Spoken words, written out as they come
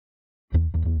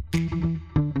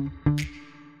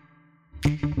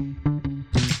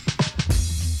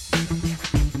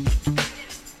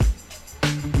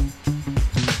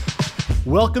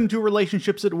Welcome to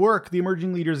Relationships at Work, the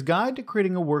emerging leader's guide to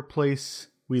creating a workplace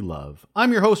we love.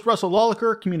 I'm your host, Russell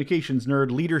Lolliker, communications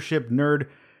nerd, leadership nerd, a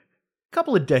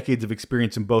couple of decades of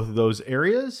experience in both of those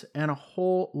areas, and a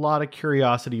whole lot of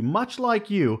curiosity, much like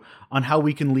you, on how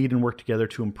we can lead and work together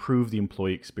to improve the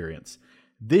employee experience.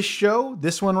 This show,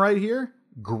 this one right here,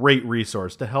 great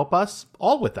resource to help us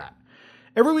all with that.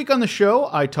 Every week on the show,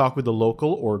 I talk with a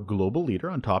local or global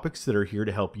leader on topics that are here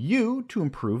to help you to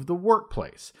improve the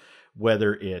workplace.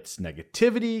 Whether it's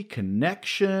negativity,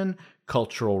 connection,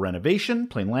 cultural renovation,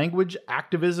 plain language,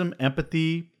 activism,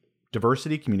 empathy,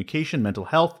 diversity, communication, mental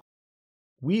health.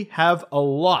 We have a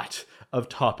lot of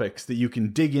topics that you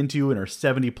can dig into in our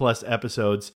 70 plus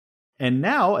episodes. And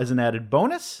now, as an added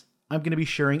bonus, I'm going to be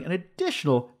sharing an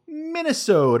additional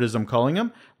Minnesota, as I'm calling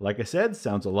them. Like I said,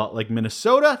 sounds a lot like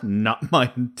Minnesota, not my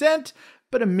intent,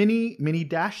 but a mini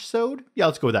dash-sode. Yeah,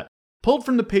 let's go with that. Pulled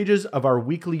from the pages of our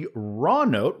weekly Raw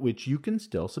Note, which you can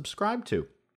still subscribe to.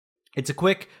 It's a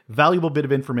quick, valuable bit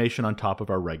of information on top of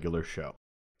our regular show.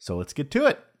 So let's get to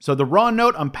it. So the Raw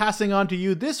Note I'm passing on to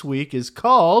you this week is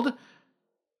called,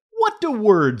 What Do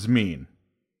Words Mean?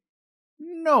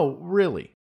 No,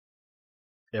 really.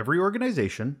 Every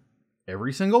organization,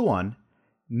 every single one,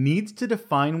 needs to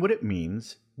define what it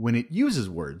means when it uses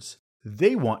words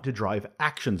they want to drive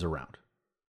actions around.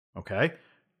 Okay?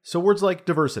 So words like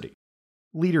diversity,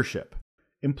 leadership,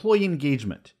 employee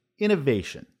engagement,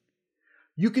 innovation.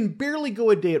 You can barely go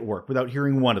a day at work without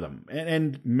hearing one of them,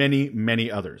 and many,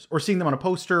 many others, or seeing them on a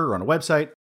poster or on a website.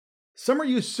 Some are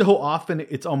used so often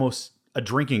it's almost a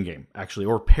drinking game, actually,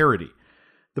 or parody.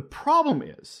 The problem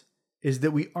is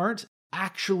that we aren't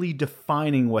actually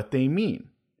defining what they mean.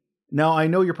 Now, I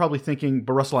know you're probably thinking,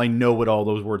 but Russell, I know what all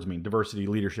those words mean. Diversity,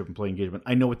 leadership, employee engagement.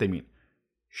 I know what they mean.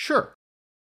 Sure.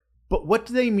 But what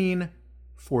do they mean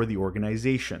for the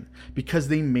organization? Because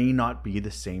they may not be the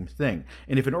same thing.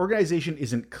 And if an organization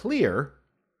isn't clear,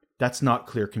 that's not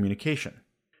clear communication.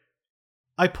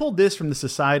 I pulled this from the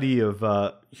Society of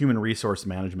Human Resource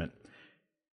Management.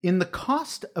 In the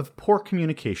cost of poor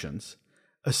communications,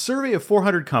 a survey of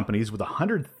 400 companies with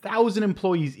 100,000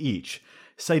 employees each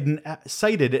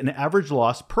cited an average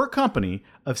loss per company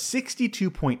of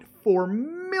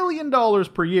 $62.4 million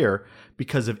per year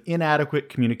because of inadequate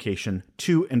communication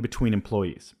to and between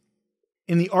employees.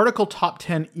 In the article Top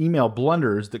 10 Email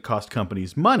Blunders That Cost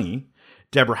Companies Money,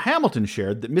 Deborah Hamilton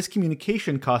shared that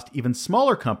miscommunication cost even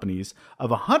smaller companies of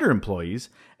 100 employees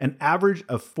an average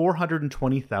of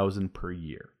 $420,000 per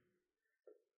year.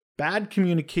 Bad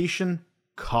communication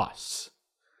costs.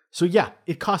 So yeah,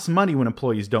 it costs money when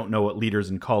employees don't know what leaders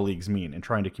and colleagues mean and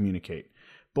trying to communicate.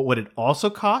 But what it also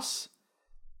costs?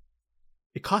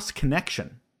 It costs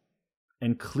connection.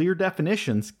 And clear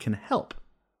definitions can help.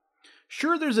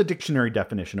 Sure, there's a dictionary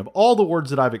definition of all the words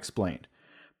that I've explained.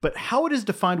 But how it is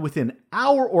defined within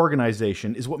our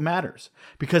organization is what matters.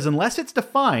 Because unless it's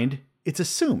defined, it's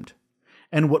assumed.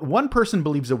 And what one person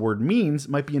believes a word means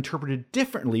might be interpreted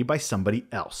differently by somebody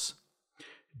else.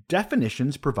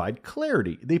 Definitions provide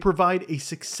clarity. They provide a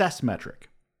success metric.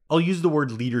 I'll use the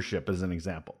word leadership as an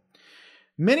example.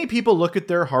 Many people look at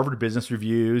their Harvard Business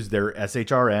Reviews, their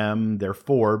SHRM, their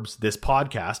Forbes, this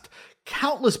podcast,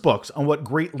 countless books on what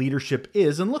great leadership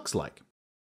is and looks like.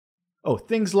 Oh,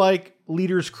 things like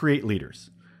leaders create leaders.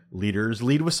 Leaders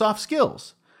lead with soft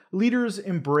skills. Leaders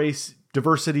embrace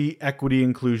diversity, equity,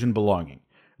 inclusion, belonging.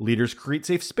 Leaders create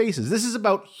safe spaces. This is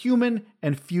about human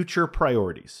and future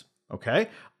priorities. Okay?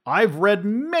 I've read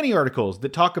many articles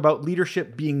that talk about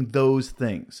leadership being those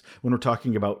things when we're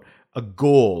talking about a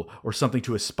goal or something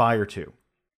to aspire to.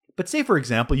 But say, for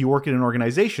example, you work in an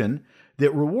organization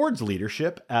that rewards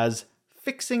leadership as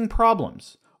fixing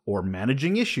problems or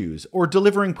managing issues or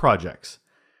delivering projects.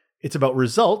 It's about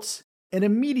results and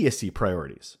immediacy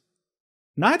priorities.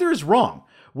 Neither is wrong,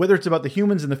 whether it's about the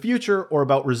humans in the future or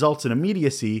about results and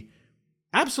immediacy.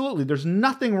 Absolutely, there's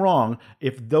nothing wrong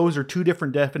if those are two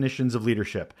different definitions of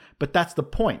leadership. But that's the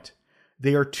point.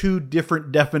 They are two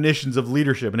different definitions of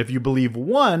leadership. And if you believe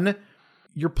one,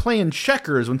 you're playing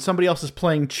checkers when somebody else is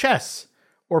playing chess,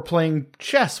 or playing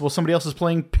chess while somebody else is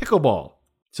playing pickleball.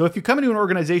 So if you come into an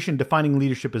organization defining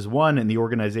leadership as one and the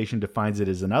organization defines it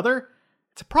as another,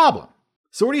 it's a problem.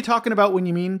 So what are you talking about when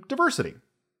you mean diversity?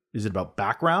 Is it about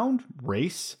background,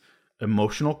 race,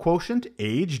 emotional quotient,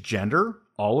 age, gender,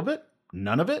 all of it?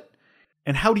 None of it?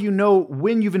 And how do you know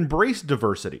when you've embraced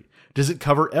diversity? Does it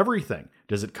cover everything?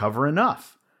 Does it cover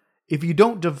enough? If you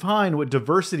don't define what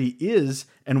diversity is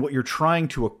and what you're trying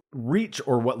to reach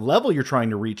or what level you're trying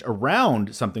to reach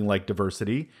around something like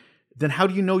diversity, then how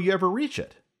do you know you ever reach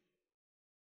it?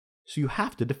 So you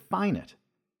have to define it.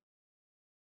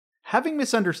 Having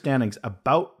misunderstandings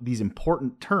about these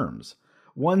important terms,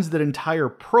 ones that entire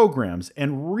programs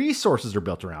and resources are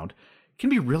built around, can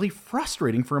be really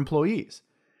frustrating for employees.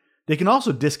 They can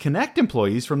also disconnect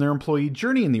employees from their employee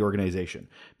journey in the organization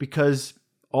because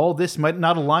all this might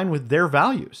not align with their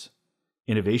values.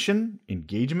 Innovation,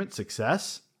 engagement,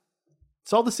 success,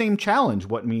 it's all the same challenge.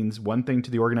 What means one thing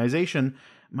to the organization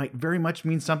might very much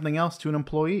mean something else to an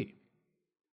employee.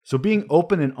 So being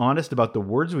open and honest about the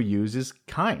words we use is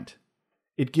kind.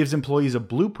 It gives employees a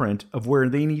blueprint of where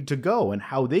they need to go and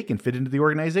how they can fit into the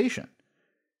organization.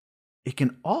 It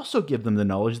can also give them the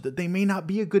knowledge that they may not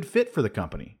be a good fit for the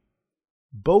company.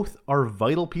 Both are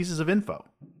vital pieces of info.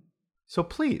 So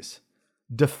please,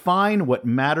 define what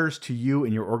matters to you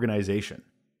in your organization.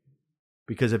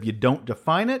 Because if you don't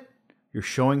define it, you're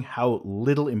showing how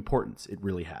little importance it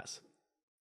really has.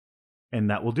 And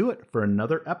that will do it for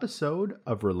another episode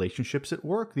of Relationships at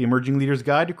Work, the Emerging Leader's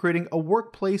Guide to Creating a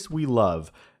Workplace We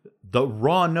Love, the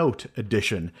Raw Note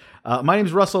edition. My name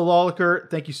is Russell Lawliker.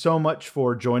 Thank you so much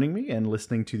for joining me and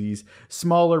listening to these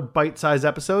smaller bite-sized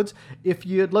episodes. If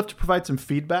you'd love to provide some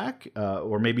feedback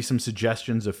or maybe some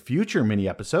suggestions of future mini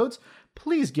episodes,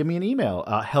 please give me an email,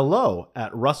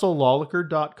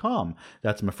 hello@russelllawliker.com.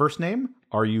 That's my first name,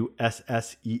 Russel,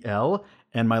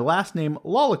 and my last name,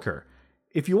 Lawliker.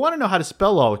 If you want to know how to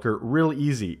spell Lawliker, real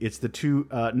easy. It's the two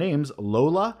names,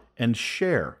 Lola and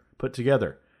Cher, put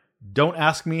together. Don't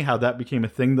ask me how that became a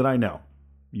thing that I know.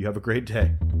 You have a great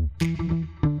day.